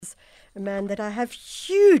a man that I have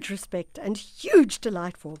huge respect and huge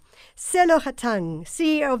delight for. Sello Hatang,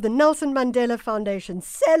 CEO of the Nelson Mandela Foundation.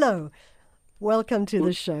 Sello, welcome to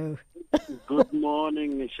the show. Good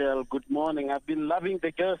morning, Michelle. Good morning. I've been loving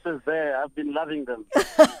the curses there. I've been loving them.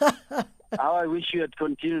 How I wish you had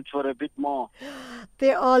continued for a bit more.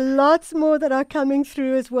 There are lots more that are coming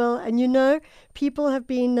through as well. And you know, people have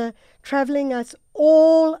been traveling us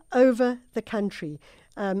all over the country.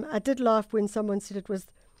 I did laugh when someone said it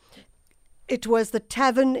was the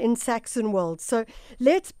tavern in Saxonwold. So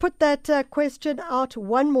let's put that question out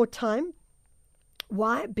one more time.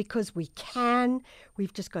 Why? Because we can.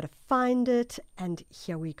 We've just got to find it. And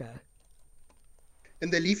here we go. In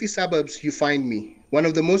the leafy suburbs, you find me, one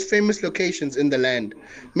of the most famous locations in the land.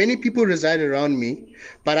 Many people reside around me,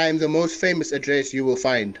 but I am the most famous address you will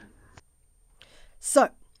find. So,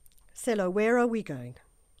 Sello, where are we going?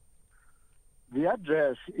 The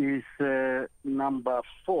address is number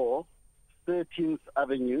 4, 13th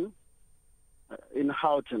Avenue in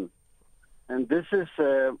Houghton. And this is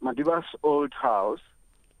Madiba's old house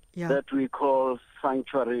that we call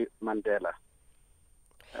Sanctuary Mandela.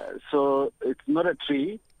 So it's not a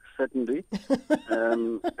tree, certainly,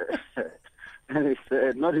 and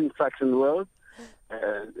it's not in Saxonwold,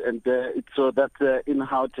 and so that's in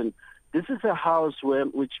Houghton. This is a house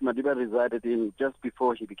which Madiba resided in just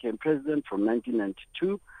before he became president, from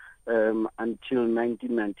 1992 until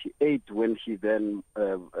 1998, when he then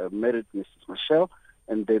married Mrs. Michelle,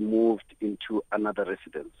 and they moved into another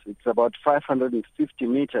residence. It's about 550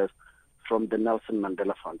 meters from the Nelson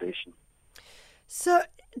Mandela Foundation. So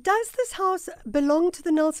does this house belong to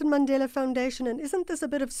the Nelson Mandela Foundation? And isn't this a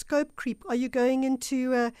bit of scope creep? Are you going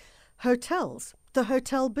into hotels, the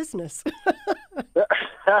hotel business?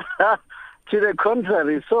 To the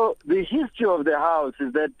contrary. So the history of the house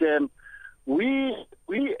is that we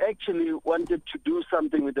actually wanted to do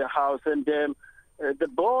something with the house, and the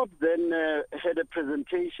board then had a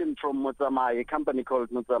presentation from Mozamai, a company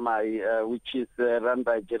called Mozamai, which is run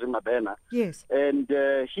by Jerry Mabena. Yes. And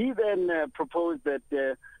he then proposed that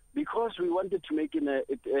because we wanted to make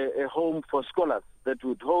a home for scholars that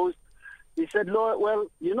would host, he said, well,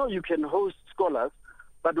 you can host scholars,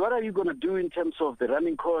 but what are you going to do in terms of the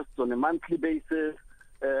running costs on a monthly basis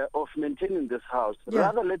of maintaining this house? Yeah.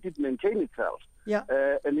 Rather let it maintain itself. Yeah.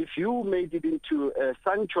 And if you made it into a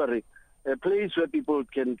sanctuary, a place where people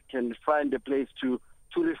can find a place to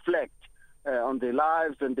reflect on their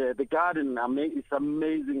lives, and the garden is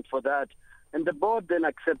amazing for that. And the board then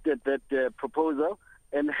accepted that proposal,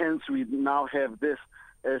 and hence we now have this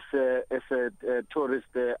as a tourist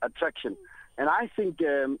attraction. And I think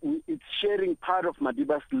it's sharing part of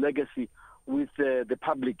Madiba's legacy with the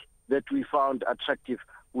public that we found attractive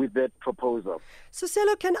with that proposal. So,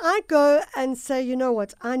 Sello, can I go and say, you know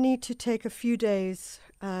what, I need to take a few days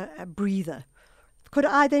a breather? Could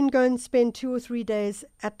I then go and spend 2 or 3 days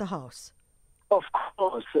at the house? Of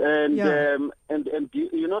course, and Yeah. and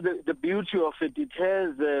the beauty of it, it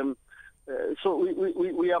has. So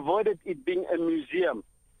we avoided it being a museum,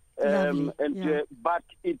 Lovely. but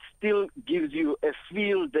it still gives you a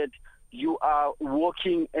feel that you are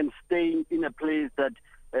walking and staying in a place that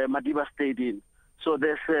Madiba stayed in. So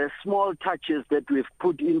there's small touches that we've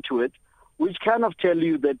put into it, which kind of tell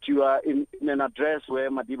you that you are in an address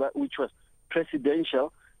where Madiba, which was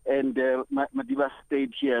presidential, and Madiba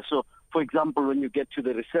stayed here. So, for example, when you get to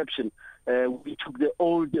the reception, we took the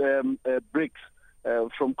old bricks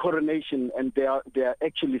from Coronation, and they are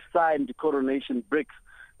actually signed Coronation bricks,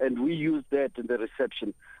 and we use that in the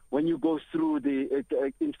reception. When you go through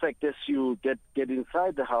in fact, as you get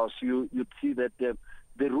inside the house, you'd see that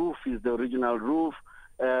the roof is the original roof.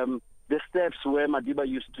 The steps where Madiba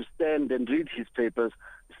used to stand and read his papers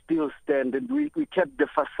still stand, and we kept the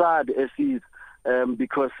facade as is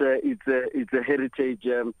because it's a heritage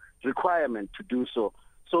requirement to do so.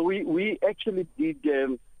 So we actually did.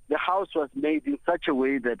 The house was made in such a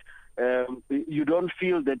way that you don't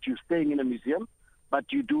feel that you're staying in a museum,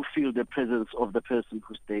 but you do feel the presence of the person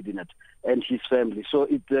who stayed in it and his family. So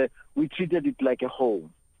we treated it like a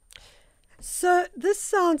home. So this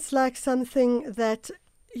sounds like something that,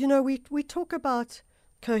 we talk about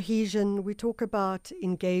cohesion, we talk about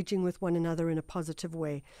engaging with one another in a positive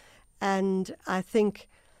way. And I think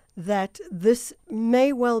that this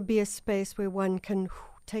may well be a space where one can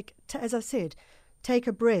as I said, take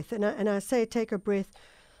a breath. And I say take a breath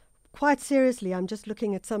quite seriously. I'm just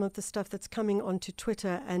looking at some of the stuff that's coming onto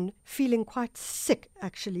Twitter and feeling quite sick,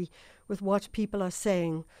 actually, with what people are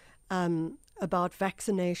saying about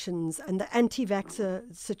vaccinations and the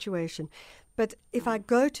anti-vaxxer situation. But if I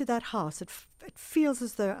go to that house, it feels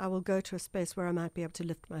as though I will go to a space where I might be able to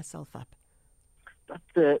lift myself up.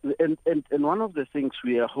 And one of the things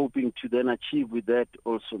we are hoping to then achieve with that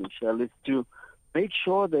also, Michelle, is to make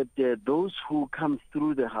sure that those who come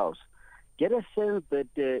through the house get a sense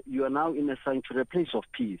that you are now in a sanctuary, a place of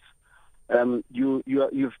peace.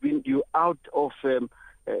 You're out of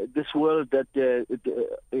this world that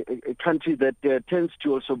a country that tends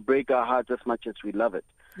to also break our hearts as much as we love it,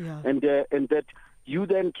 and that you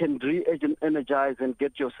then can re-energize and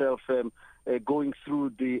get yourself going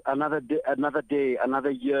through another day,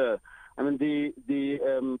 another year. I mean,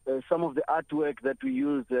 some of the artwork that we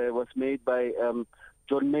used was made by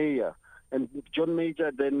John Mayer. And John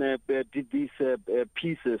Major then did these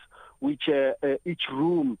pieces, which each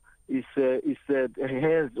room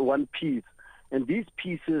has one piece. And these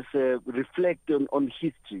pieces reflect on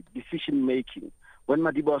history, decision-making. When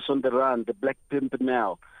Madiba was on the run, the Black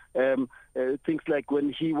Pimpernel, things like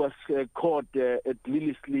when he was caught at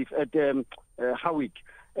Lilliesleaf, at Howick,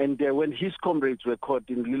 and when his comrades were caught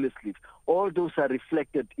in Lilliesleaf. All those are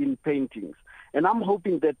reflected in paintings. And I'm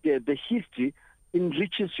hoping that the history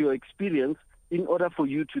enriches your experience in order for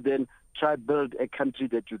you to then try build a country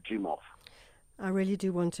that you dream of. I really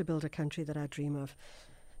do want to build a country that I dream of.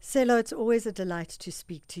 Sello, it's always a delight to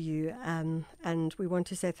speak to you, and we want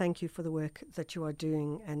to say thank you for the work that you are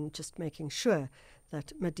doing and just making sure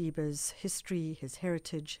that Madiba's history, his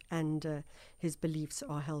heritage, and his beliefs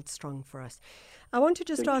are held strong for us. I want to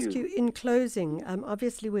just ask you in closing,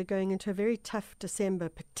 obviously we're going into a very tough December,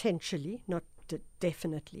 potentially, not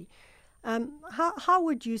definitely. How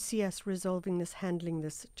would you see us resolving this, handling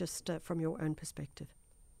this, just from your own perspective?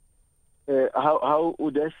 How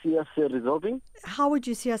would I see us resolving? How would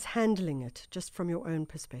you see us handling it, just from your own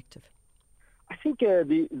perspective? I think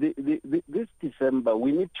this December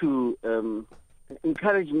we need to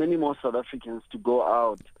encourage many more South Africans to go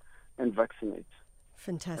out and vaccinate.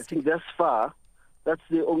 Fantastic. I think thus far, that's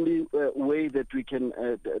the only way that we can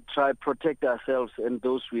try protect ourselves and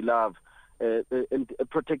those we love. And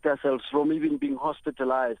protect ourselves from even being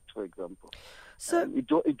hospitalized, for example. So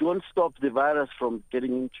it won't stop the virus from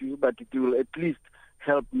getting into you, but it will at least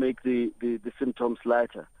help make the symptoms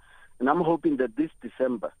lighter. And I'm hoping that this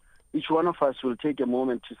December, each one of us will take a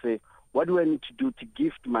moment to say, what do I need to do to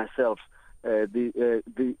gift myself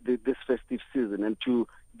this festive season and to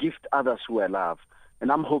gift others who I love?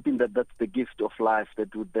 And I'm hoping that that's the gift of life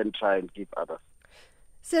that would then try and give others.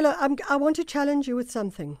 Sello, I want to challenge you with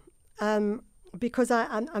something. Because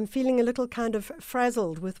I'm feeling a little kind of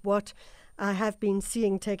frazzled with what I have been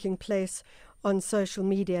seeing taking place on social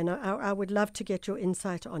media, and I would love to get your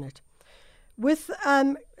insight on it. With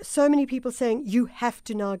so many people saying, you have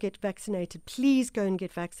to now get vaccinated, please go and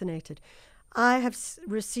get vaccinated. I have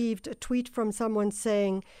received a tweet from someone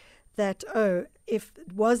saying that, if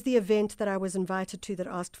it was the event that I was invited to that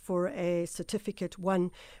asked for a certificate won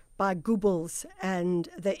by Goebbels and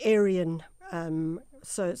the Aryan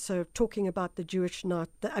so talking about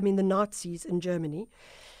the Nazis in Germany.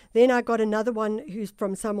 Then I got another one who's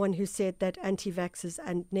from someone who said that anti-vaxxers,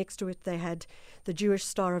 and next to it they had the Jewish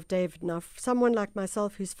Star of David. Now, someone like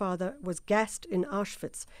myself whose father was gassed in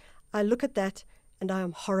Auschwitz, I look at that and I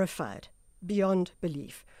am horrified beyond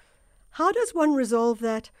belief. How does one resolve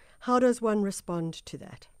that? How does one respond to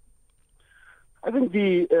that? I think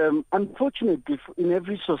unfortunately, in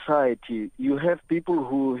every society, you have people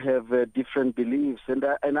who have different beliefs, and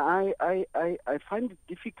I find it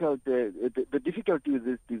difficult. The difficulty with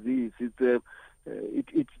this disease is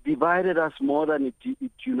it's divided us more than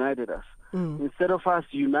it united us. Instead of us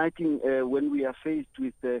uniting when we are faced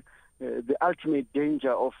with the ultimate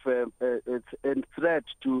danger of and threat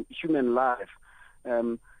to human life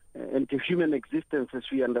and to human existence as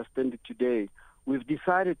we understand it today, we've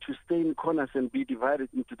decided to stay in corners and be divided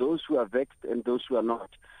into those who are vexed and those who are not,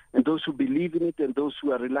 and those who believe in it and those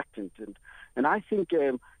who are reluctant. And I think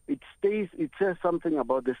it says something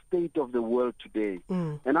about the state of the world today.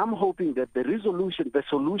 And I'm hoping that the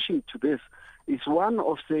solution to this is one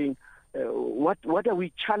of saying, what are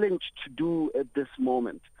we challenged to do at this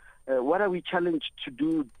moment? What are we challenged to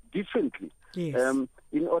do differently? Yes.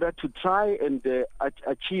 In order to try and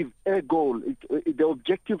achieve a goal. The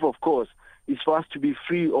objective, of course, is for us to be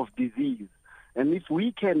free of disease. And if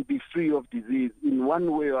we can be free of disease in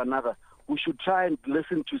one way or another, we should try and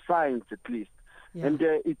listen to science at least. Yeah. And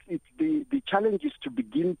the challenge is to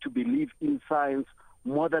begin to believe in science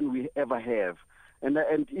more than we ever have. And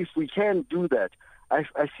if we can do that, I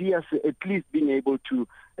see us at least being able to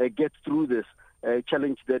get through this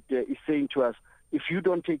challenge that is saying to us, if you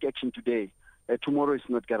don't take action today, tomorrow is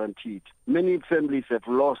not guaranteed. Many families have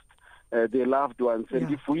lost their loved ones.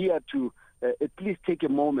 And if we are to at least take a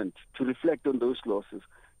moment to reflect on those losses,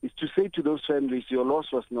 is to say to those families, your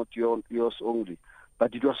loss was not yours only.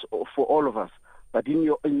 but it was for all of us. But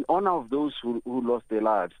in honor of those who lost their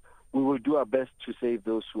lives, we will do our best to save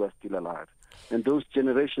those who are still alive and those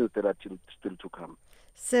generations that are still to come.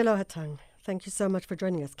 Sello Hatang, thank you so much for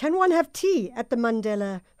joining us. Can one have tea at the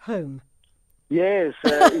Mandela home? Yes,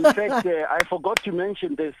 in fact, I forgot to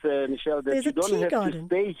mention this, Michelle, that you don't have to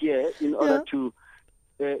stay here in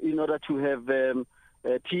order to have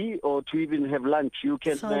tea or to even have lunch. You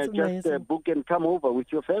can just book and come over with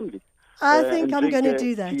your family. I think I'm going to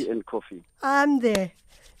do that. Tea and coffee. I'm there.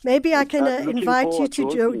 Maybe I can invite you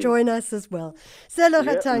to join us as well. Sello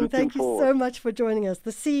Hatang, thank you so much for joining us.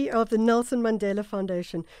 The CEO of the Nelson Mandela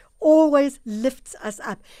Foundation always lifts us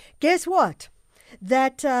up. Guess what?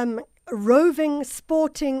 That roving,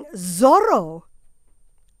 sporting Zorro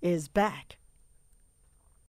is back.